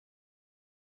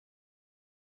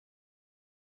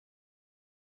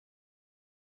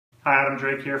Hi, Adam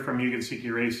Drake here from Mugen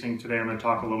Seiki Racing. Today I'm going to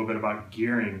talk a little bit about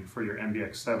gearing for your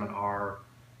MBX7R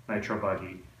Nitro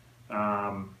buggy.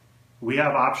 We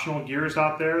have optional gears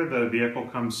out there. The vehicle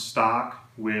comes stock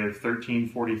with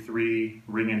 1343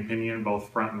 ring and pinion, both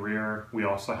front and rear. We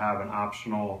also have an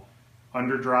optional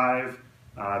underdrive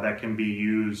that can be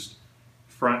used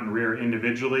front and rear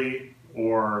individually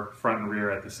or front and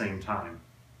rear at the same time.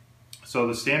 So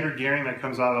the standard gearing that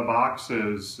comes out of the box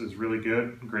is really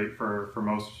good, great for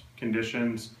most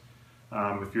conditions.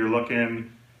 If you're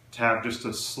looking to have just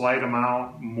a slight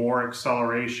amount more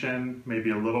acceleration, maybe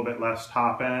a little bit less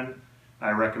top end, I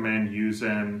recommend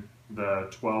using the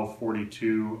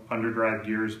 1242 underdrive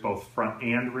gears, both front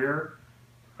and rear.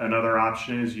 Another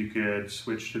option is you could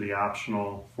switch to the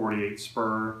optional 48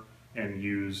 spur and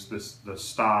use the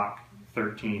stock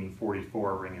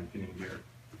 1344 ring and pinion gear.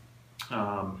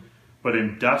 But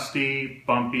in dusty,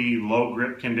 bumpy, low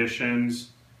grip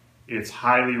conditions, it's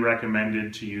highly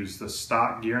recommended to use the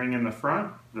stock gearing in the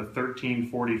front, the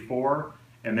 1344,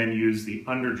 and then use the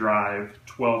underdrive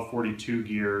 1242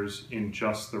 gears in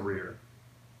just the rear.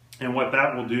 And what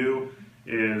that will do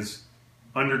is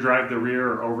underdrive the rear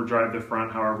or overdrive the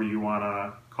front, however you want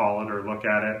to call it or look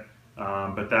at it.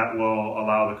 But that will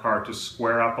allow the car to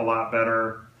square up a lot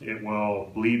better. It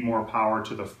will bleed more power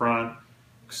to the front,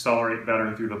 accelerate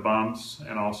better through the bumps,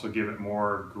 and also give it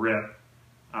more grip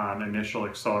on initial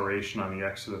acceleration on the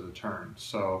exit of the turn.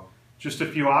 So just a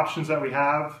few options that we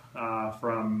have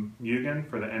from Mugen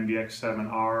for the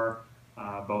MBX7R,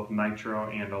 both nitro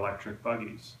and electric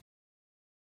buggies.